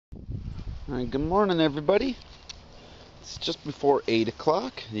Alright, good morning everybody. It's just before 8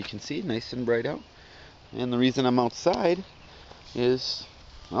 o'clock. You can see nice and bright out. And the reason I'm outside is,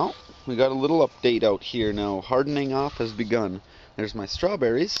 well, we got a little update out here now. Hardening off has begun. There's my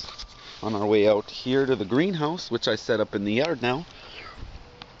strawberries on our way out here to the greenhouse, which I set up in the yard now.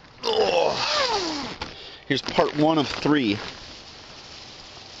 Oh, here's part 1 of 3.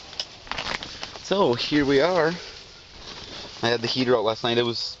 So here we are. I had the heater out last night. It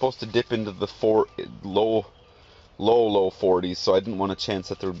was supposed to dip into the low 40s, so I didn't want a chance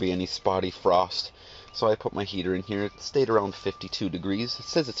that there would be any spotty frost. So I put my heater in here. It stayed around 52 degrees. It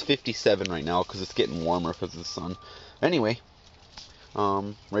says it's 57 right now because it's getting warmer because of the sun. Anyway,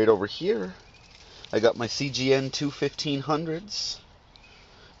 right over here, I got my CGN 21500s.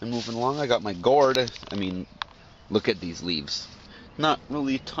 And moving along, I got my gourd. I mean, look at these leaves. Not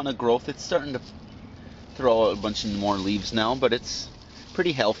really a ton of growth. It's starting to throw out a bunch more leaves now, but it's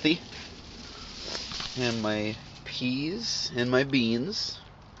pretty healthy. And my peas and my beans.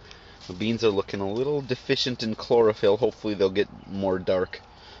 The beans are looking a little deficient in chlorophyll. Hopefully they'll get more dark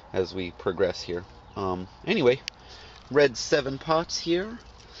as we progress here. Anyway, red 7 pots here.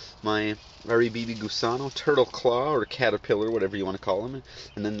 My REBB Gusano, turtle claw or caterpillar, whatever you want to call them.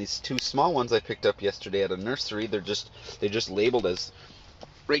 And then these 2 small ones I picked up yesterday at a nursery. They're just labeled as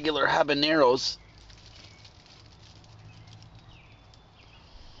regular habaneros.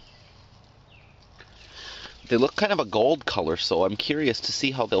 They look kind of a gold color, so I'm curious to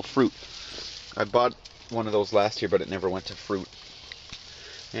see how they'll fruit. I bought one of those last year, but it never went to fruit.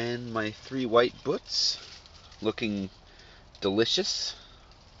 And my 3 white butts, looking delicious.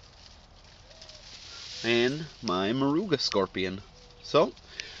 And my Moruga scorpion. So,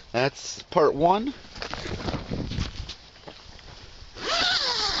 that's part 1.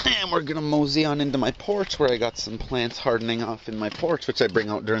 And we're going to mosey on into my porch, where I got some plants hardening off in my porch, which I bring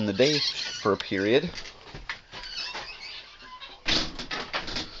out during the day for a period.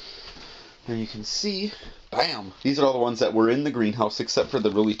 And you can see, bam! These are all the ones that were in the greenhouse, except for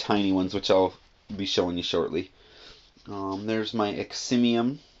the really tiny ones, which I'll be showing you shortly. There's my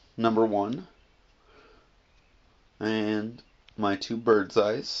Eximium number 1. And my 2 bird's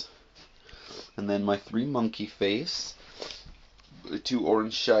eyes. And then my 3 monkey face. 2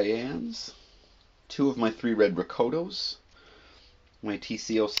 orange Cheyennes. 2 of my 3 red Rakotos. My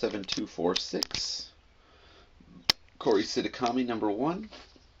TCO 7246. Kori Sitakami number 1.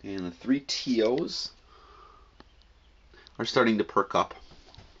 And the 3 TOs are starting to perk up.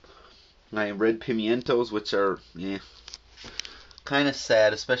 My red pimientos, which are kind of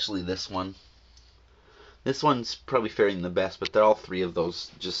sad, especially this one. This one's probably faring the best, but all 3 of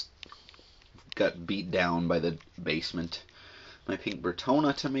those just got beat down by the basement. My pink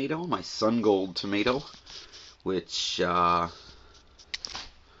Bertona tomato, my sun gold tomato, which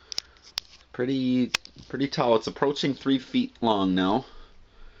pretty tall. It's approaching 3 feet long now.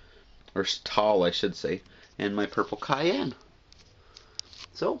 Or tall, I should say. And my purple cayenne.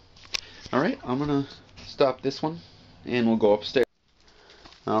 So, alright, I'm going to stop this one and we'll go upstairs.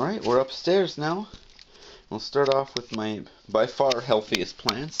 Alright, we're upstairs now. We'll start off with my by far healthiest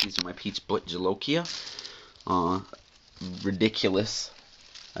plants. These are my peach butt jalokia. Ridiculous,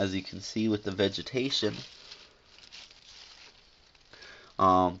 as you can see with the vegetation.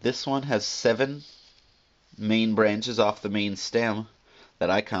 This one has 7 main branches off the main stem that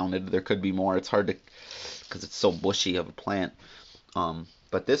I counted. There could be more. It's hard to, because it's so bushy of a plant.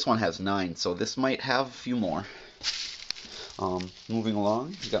 But this one has 9, so this might have a few more. Moving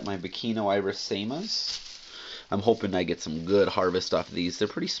along, you got my Bikino irisemas. I'm hoping I get some good harvest off of these. They're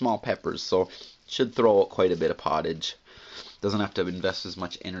pretty small peppers, so should throw out quite a bit of pottage. Doesn't have to invest as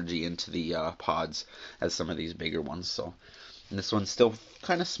much energy into the pods as some of these bigger ones. So, and this one's still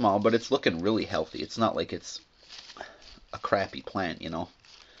kind of small, but it's looking really healthy. It's not like it's a crappy plant, you know.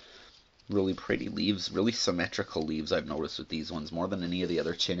 Really pretty leaves, really symmetrical leaves I've noticed with these ones, more than any of the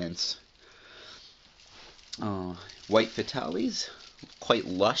other chinense. White Vitalis, quite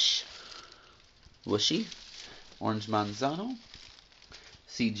lush, lushy. Orange Manzano,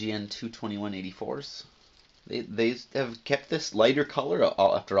 CGN 22184s. They have kept this lighter color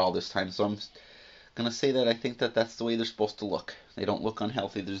after all this time, so I'm going to say that I think that that's the way they're supposed to look. They don't look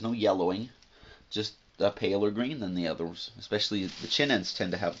unhealthy. There's no yellowing, just a paler green than the others. Especially the chinense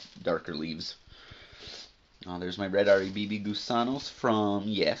tend to have darker leaves. There's my red REBB Gusanos from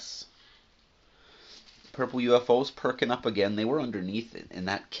Yes. Purple UFOs perking up again. They were underneath in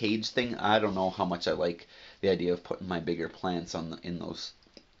that cage thing. I don't know how much I like the idea of putting my bigger plants in those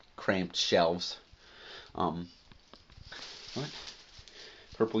cramped shelves. Purple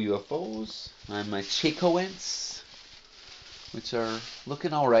UFOs. And my Chicoents, which are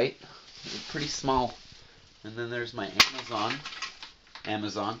looking alright. They're pretty small. And then there's my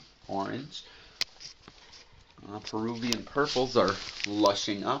Amazon orange. Peruvian purples are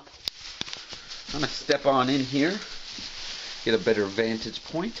lushing up. I'm going to step on in here, get a better vantage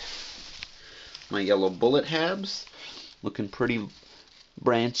point. My yellow bullet habs, looking pretty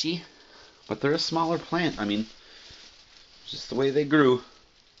branchy, but they're a smaller plant. I mean, just the way they grew.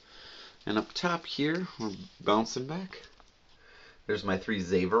 And up top here, we're bouncing back. There's my 3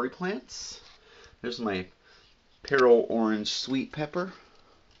 Zavery plants. There's my Pero orange sweet pepper.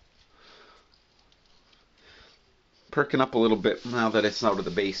 Perking up a little bit now that it's out of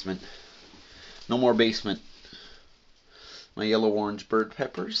the basement. No more basement. My yellow orange bird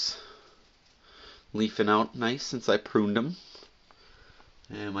peppers. Leafing out nice since I pruned them.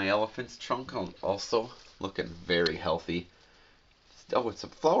 And my elephant's trunk also looking very healthy. Oh, it's a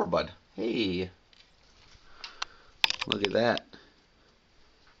flower bud. Hey. Look at that.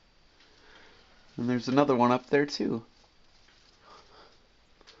 And there's another one up there too.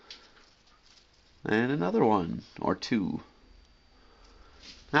 And another one or 2.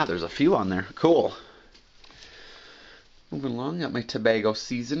 There's a few on there. Cool. Moving along, got my Tobago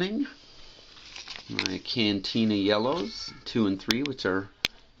seasoning. My Cantina yellows, 2 and 3, which are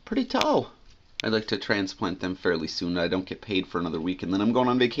pretty tall. I'd like to transplant them fairly soon. I don't get paid for another week, and then I'm going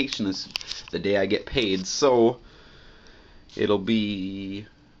on vacation this the day I get paid. So it'll be,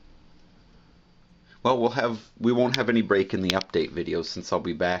 well, we won't have any break in the update videos since I'll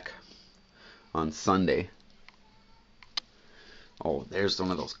be back on Sunday. Oh, there's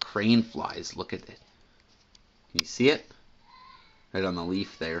one of those crane flies. Look at it. Can you see it? Right on the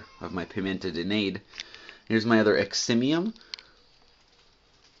leaf there of my Pimenta Dinade. Here's my other Eximium.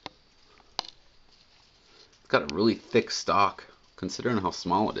 It's got a really thick stalk, considering how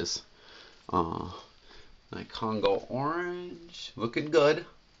small it is. My Congo Orange, looking good.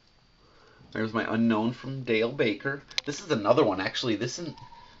 There's my Unknown from Dale Baker. This is another one, actually. This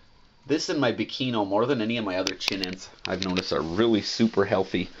and my Bikino, more than any of my other Chinans, I've noticed are really super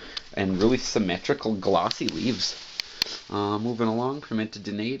healthy and really symmetrical, glossy leaves. Moving along, Pimenta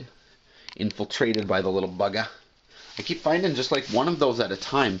Dinade, infiltrated by the little bugger. I keep finding just like one of those at a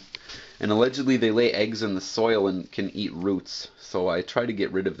time, and allegedly they lay eggs in the soil and can eat roots, so I try to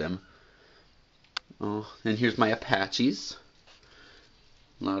get rid of them. And here's my Apaches.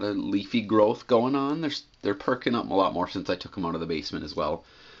 A lot of leafy growth going on. They're perking up a lot more since I took them out of the basement as well.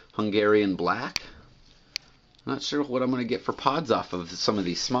 Hungarian Black. Not sure what I'm going to get for pods off of some of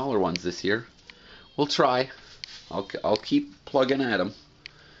these smaller ones this year. We'll try. I'll keep plugging at them.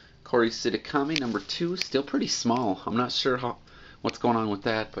 Coriciticami number 2, still pretty small. I'm not sure what's going on with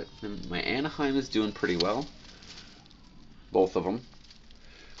that, but my Anaheim is doing pretty well. Both of them.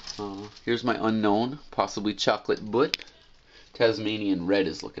 Here's my Unknown, possibly Chocolate Butt. Tasmanian Red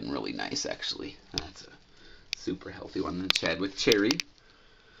is looking really nice, actually. That's a super healthy one. And Chadwick Cherry.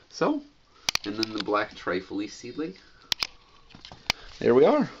 So, and then the Black Trifle seedling. There we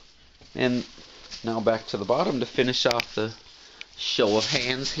are. And now back to the bottom to finish off the show of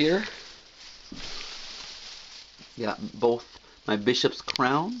hands here. Got both my Bishop's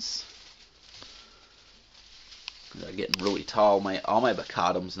Crowns. They're getting really tall. All my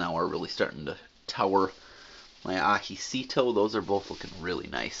Bacadums now are really starting to tower. My Ahicito, those are both looking really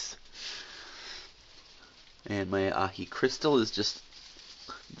nice. And my Ahi Crystal is just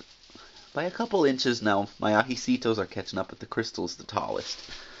by a couple inches now. My Ahicitos are catching up, but the Crystal is the tallest.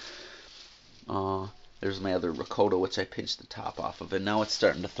 There's my other Ricotta, which I pinched the top off of, and now it's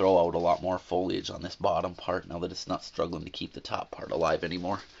starting to throw out a lot more foliage on this bottom part now that it's not struggling to keep the top part alive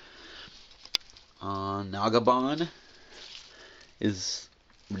anymore. Nagabon is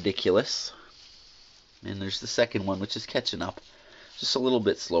ridiculous. And there's the second one, which is catching up. Just a little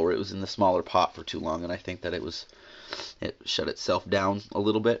bit slower. It was in the smaller pot for too long, and I think that it shut itself down a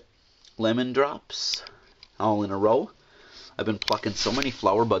little bit. Lemon Drops, all in a row. I've been plucking so many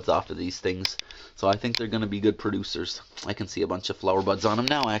flower buds off of these things, so I think they're going to be good producers. I can see a bunch of flower buds on them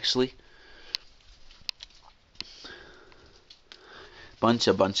now, actually. Bunch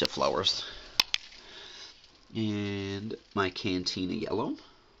of flowers. And my Cantina Yellow.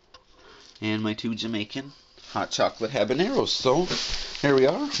 And my 2 Jamaican Hot Chocolate Habaneros. So, there we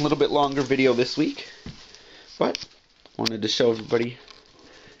are. A little bit longer video this week. But, wanted to show everybody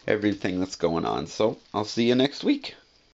everything that's going on. So, I'll see you next week.